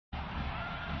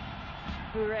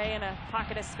Bourre in a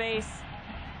pocket of space.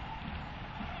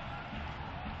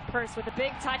 Purce with a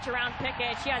big touch around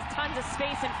Pickett. She has tons of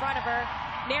space in front of her.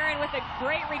 Naren with a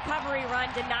great recovery run,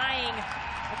 denying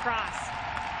the cross.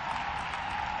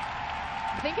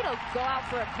 I think it'll go out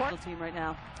for a corner team right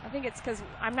now. I think it's because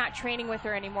I'm not training with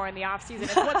her anymore in the offseason.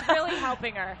 It's what's really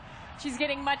helping her. She's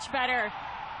getting much better.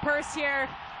 Purce here,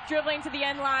 dribbling to the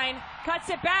end line, cuts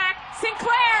it back.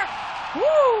 Sinclair!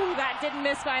 Woo! That didn't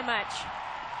miss by much.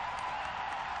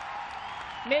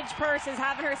 Midge Purce is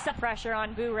having her pressure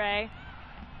on Bourre.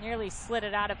 Nearly slid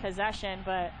it out of possession,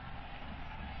 but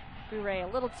Bourre a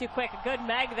little too quick. A good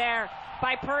meg there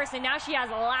by Purce, and now she has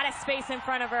a lot of space in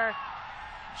front of her.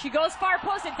 She goes far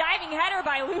post, a diving header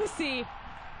by Lucy.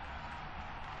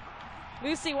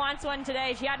 Lucy wants one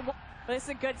today. She had one, but this is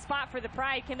a good spot for the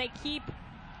Pride. Can they keep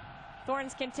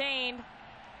Thorns contained?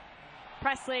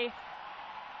 Presley.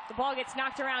 The ball gets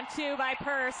knocked around too by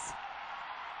Purce.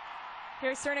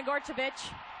 Here's Crnogorcevic.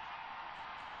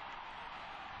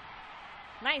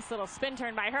 Nice little spin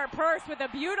turn by her. Purce with a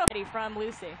beautiful from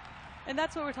Lucy. And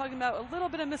that's what we're talking about, a little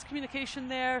bit of miscommunication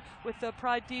there with the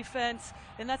Pride defense,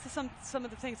 and that's some of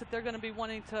the things that they're going to be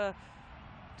wanting to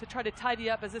try to tidy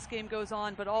up as this game goes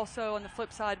on, but also on the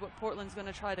flip side, what Portland's going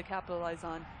to try to capitalize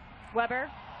on. Weber,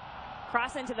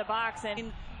 cross into the box,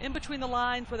 and in between the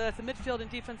lines, whether that's the midfield and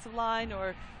defensive line,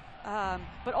 or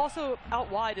but also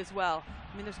out wide as well.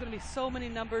 I mean, there's going to be so many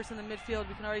numbers in the midfield.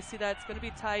 We can already see that it's going to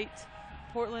be tight.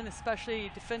 Portland,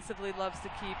 especially defensively, loves to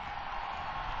keep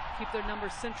their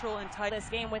numbers central and tight. This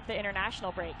game with the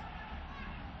international break.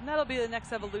 And that'll be the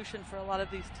next evolution for a lot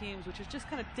of these teams, which is just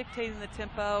kind of dictating the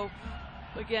tempo.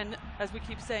 Again, as we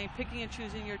keep saying, picking and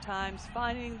choosing your times,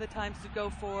 finding the times to go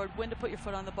forward, when to put your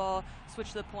foot on the ball, switch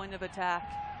to the point of attack.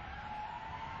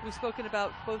 We've spoken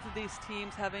about both of these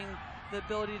teams having the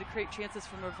ability to create chances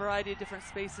from a variety of different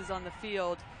spaces on the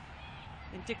field,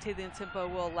 and dictating the tempo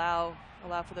will allow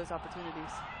for those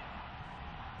opportunities.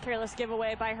 Careless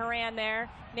giveaway by Horan there.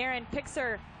 Naren picks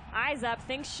her eyes up,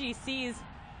 thinks she sees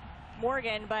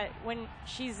Morgan, but when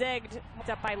she zigged, it's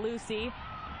up by Lucy.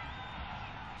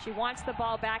 She wants the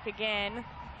ball back again.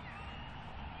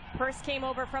 Purce came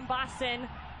over from Boston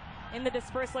in the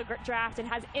dispersal draft and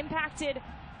has impacted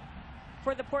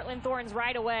for the Portland Thorns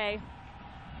right away.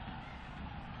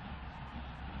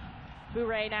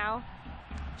 Bourre now.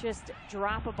 Just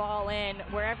drop a ball in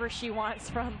wherever she wants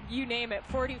from, you name it,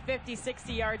 40, 50,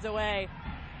 60 yards away.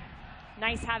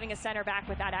 Nice having a center back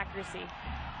with that accuracy.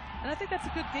 And I think that's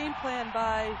a good game plan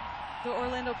by the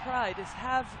Orlando Pride, is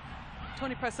have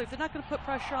Toni Presley, if they're not going to put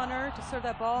pressure on her to serve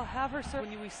that ball, have her serve.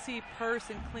 When we see Purce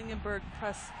and Klingenberg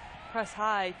press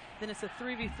high, then it's a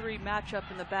 3v3 matchup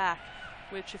in the back,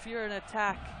 which if you're an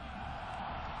attack,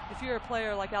 if you're a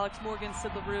player like Alex Morgan,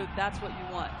 Sid LaRue, that's what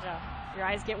you want. Yeah. Your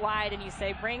eyes get wide and you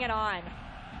say, bring it on.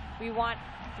 We want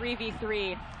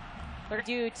 3v3. They're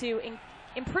due to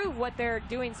improve what they're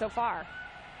doing so far.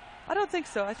 I don't think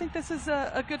so. I think this is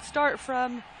a good start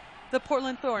from the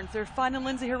Portland Thorns. They're finding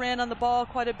Lindsay Horan on the ball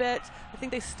quite a bit. I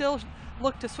think they still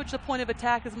look to switch the point of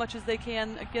attack as much as they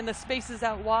can. Again, the space is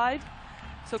out wide.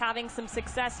 So having some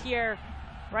success here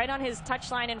right on his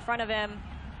touchline in front of him.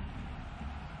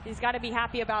 He's got to be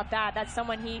happy about that. That's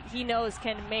someone he knows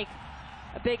can make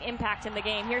a big impact in the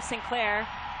game. Here's Sinclair.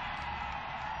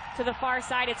 To the far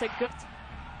side, it's a good...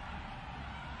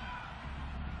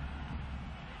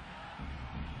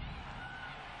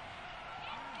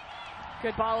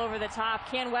 Good ball over the top.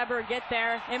 Can Weber get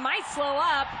there? It might slow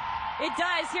up. It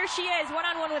does. Here she is,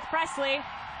 one-on-one with Presley.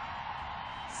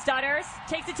 Stutters,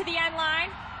 takes it to the end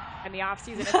line. In the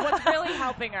offseason, it's what's really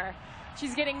helping her.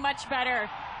 She's getting much better.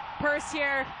 Purce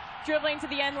here, dribbling to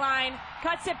the end line,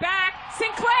 cuts it back.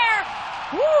 Sinclair!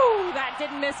 Woo! That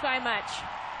didn't miss by much.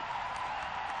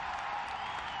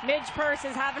 Midge Purce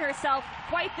is having herself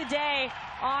quite the day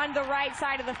on the right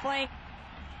side of the flank.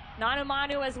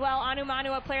 Nanumanu as well.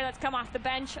 Anumanu, a player that's come off the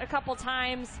bench a couple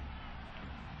times.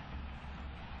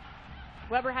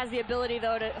 Weber has the ability,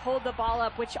 though, to hold the ball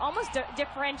up, which almost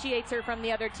differentiates her from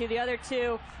the other two. The other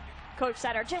two, Coach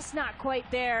said, are just not quite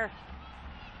there.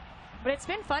 But it's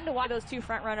been fun to watch those two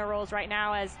front runner roles right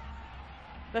now, as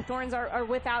the Thorns are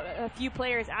without a few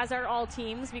players, as are all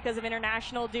teams, because of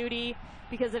international duty,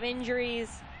 because of injuries.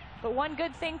 But one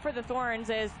good thing for the Thorns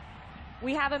is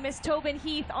we have a Miss Tobin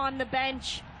Heath on the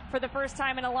bench for the first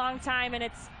time in a long time, and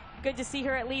it's good to see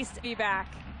her at least be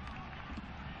back.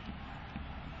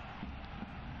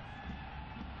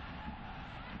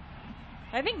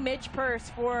 I think Midge Purce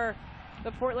for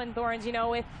the Portland Thorns, you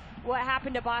know, with what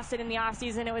happened to Boston in the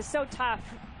offseason, it was so tough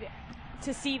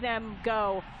to see them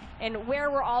go. And where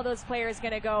were all those players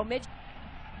going to go? Midge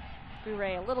Bure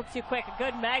a little too quick. A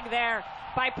good Meg there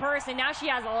by Purce, and now she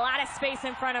has a lot of space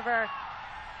in front of her.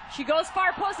 She goes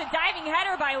far post, a diving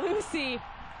header by Lucy.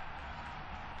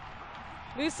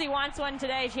 Lucy wants one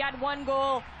today. She had 1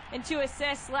 goal and 2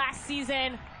 assists last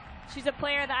season. She's a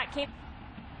player that came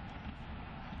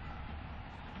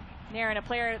near and a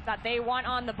player that they want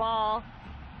on the ball.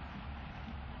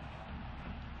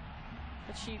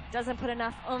 But she doesn't put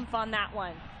enough oomph on that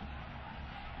one.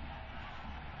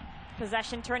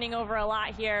 Possession turning over a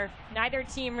lot here. Neither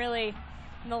team really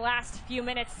in the last few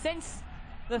minutes since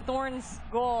the Thorns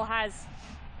goal has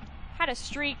had a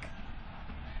streak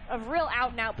of real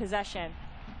out-and-out possession.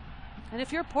 And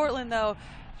if you're Portland, though,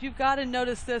 you've got to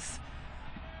notice this.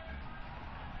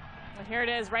 And here it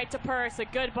is, right to Purce, a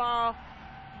good ball,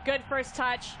 good first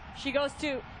touch. She goes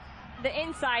to the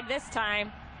inside this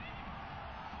time.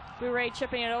 Bure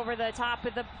chipping it over the top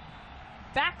of the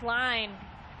back line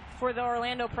for the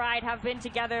Orlando Pride have been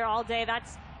together all day.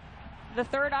 That's the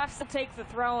third off to take the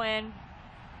throw in.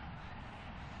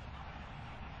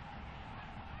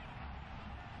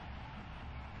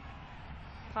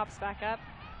 Pops back up.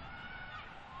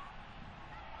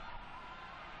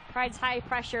 Pride's high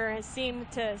pressure has seemed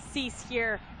to cease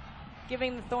here,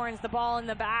 giving the Thorns the ball in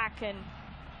the back and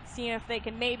seeing if they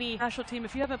can maybe. National team,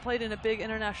 if you haven't played in a big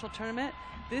international tournament,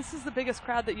 this is the biggest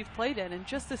crowd that you've played in, and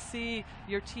just to see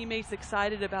your teammates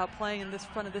excited about playing in this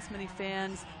front of this many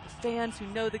fans, the fans who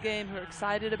know the game, who are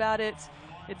excited about it,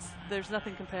 there's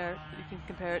nothing you can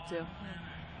compare it to.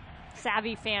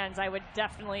 Savvy fans, I would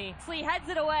definitely. Lee heads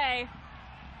it away.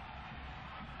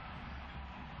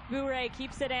 Bure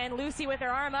keeps it in. Lucy with her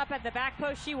arm up at the back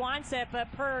post. She wants it, but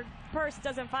Purce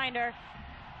doesn't find her.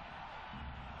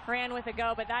 Ran with a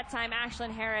go, but that time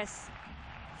Ashlyn Harris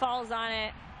falls on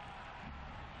it.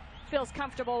 Feels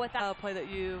comfortable with that. Play that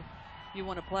you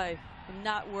want to play and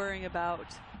not worrying about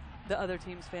the other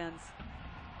team's fans.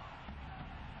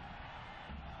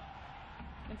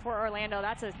 And for Orlando,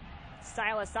 that's a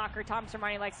style of soccer Tom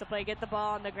Sermani likes to play. Get the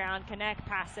ball on the ground, connect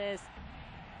passes,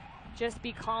 just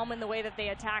be calm in the way that they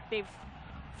attack. They've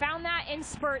found that in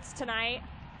spurts tonight.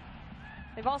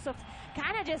 They've also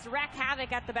kind of just wreaked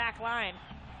havoc at the back line.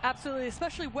 Absolutely,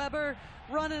 especially Weber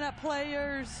running at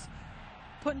players,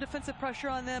 putting defensive pressure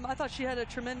on them. I thought she had a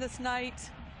tremendous night,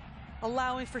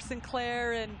 allowing for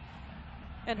Sinclair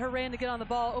and Horan to get on the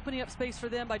ball, opening up space for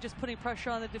them by just putting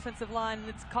pressure on the defensive line, and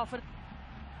it's confident.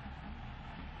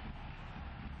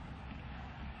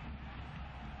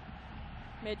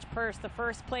 Midge Purce, the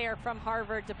first player from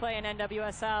Harvard to play in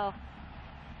NWSL.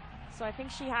 So I think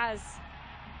she has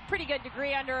a pretty good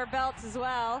degree under her belt as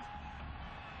well.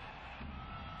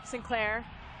 Sinclair,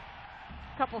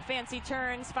 a couple fancy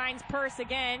turns, finds Purce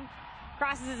again,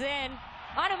 crosses in.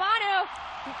 Anamanu,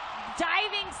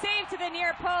 diving save to the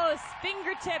near post,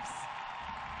 fingertips.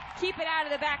 Keep it out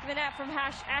of the back of the net from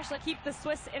Ashley. Keep the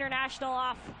Swiss international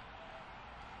off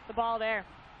the ball there.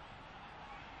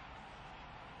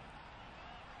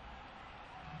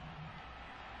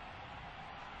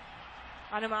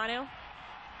 Anamanu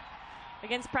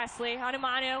against Presley.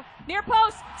 Anamanu, near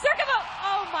post, Circavo!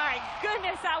 Oh my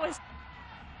goodness, that was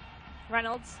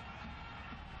Reynolds.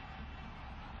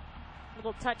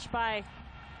 Little touch by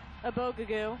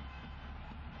Abogugu.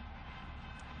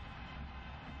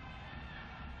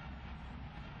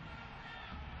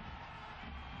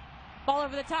 Ball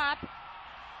over the top.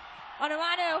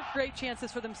 Anamanu. Great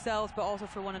chances for themselves, but also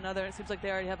for one another. It seems like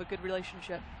they already have a good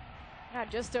relationship. Yeah,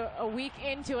 just a week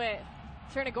into it.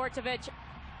 Trnogorcevic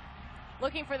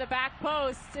looking for the back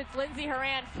post. It's Lindsay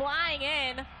Horan flying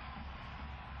in.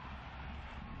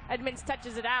 Edmonds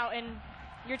touches it out, and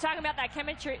you're talking about that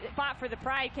chemistry spot for the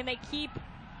Pride. Can they keep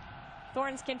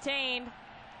Thorns contained?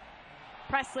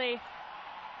 Presley,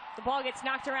 the ball gets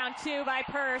knocked around too by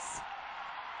Purce.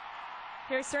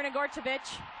 Here's Trnogorcevic.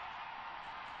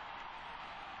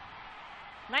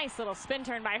 Nice little spin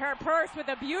turn by her. Purce with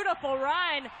a beautiful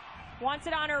run. Wants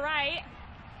it on her right.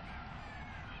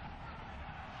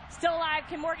 Still alive,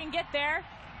 can Morgan get there?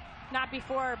 Not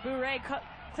before Bure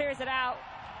clears it out.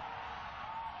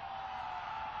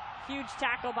 Huge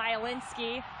tackle by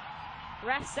Alinsky.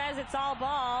 Ref says it's all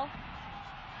ball.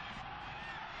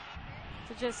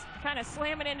 So just kind of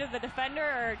slam it into the defender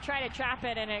or try to trap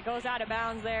it, and it goes out of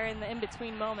bounds there in the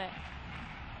in-between moment.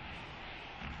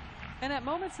 And at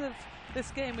moments of this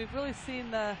game, we've really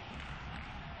seen the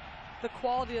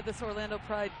quality of this Orlando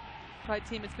Pride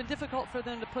team. It's been difficult for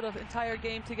them to put an entire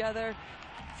game together.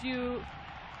 A few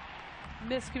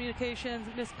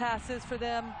miscommunications, missed passes for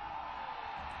them.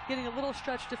 Getting a little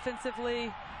stretched defensively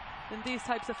in these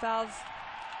types of fouls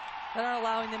that aren't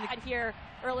allowing them to. Here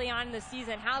early on in the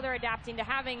season, how they're adapting to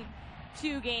having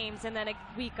 2 games and then a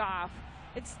week off.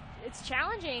 It's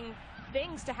challenging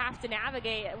things to have to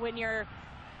navigate when you're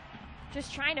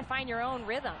just trying to find your own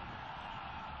rhythm.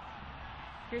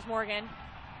 Here's Morgan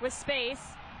with space,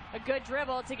 a good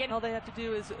dribble to get. All they have to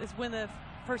do is win the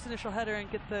first initial header and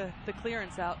get the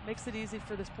clearance out. Makes it easy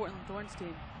for this Portland Thorns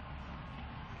team.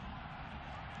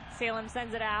 Salem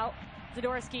sends it out.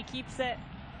 Zadorsky keeps it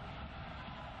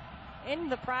in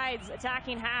the Pride's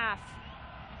attacking half.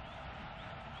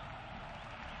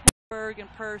 Berg and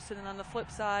Purce, and then on the flip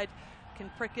side,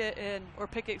 can Pickett, and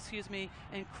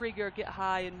Krieger get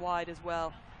high and wide as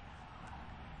well.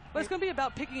 But it's going to be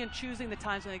about picking and choosing the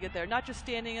times when they get there, not just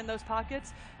standing in those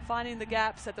pockets, finding the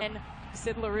gaps at the. And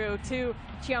Sid LaRue to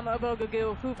Chioma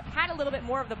Obogugu, who've had a little bit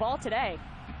more of the ball today.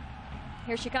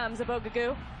 Here she comes,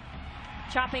 Obogugu,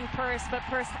 chopping Purce, but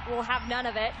Purce will have none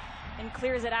of it and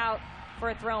clears it out for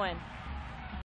a throw-in.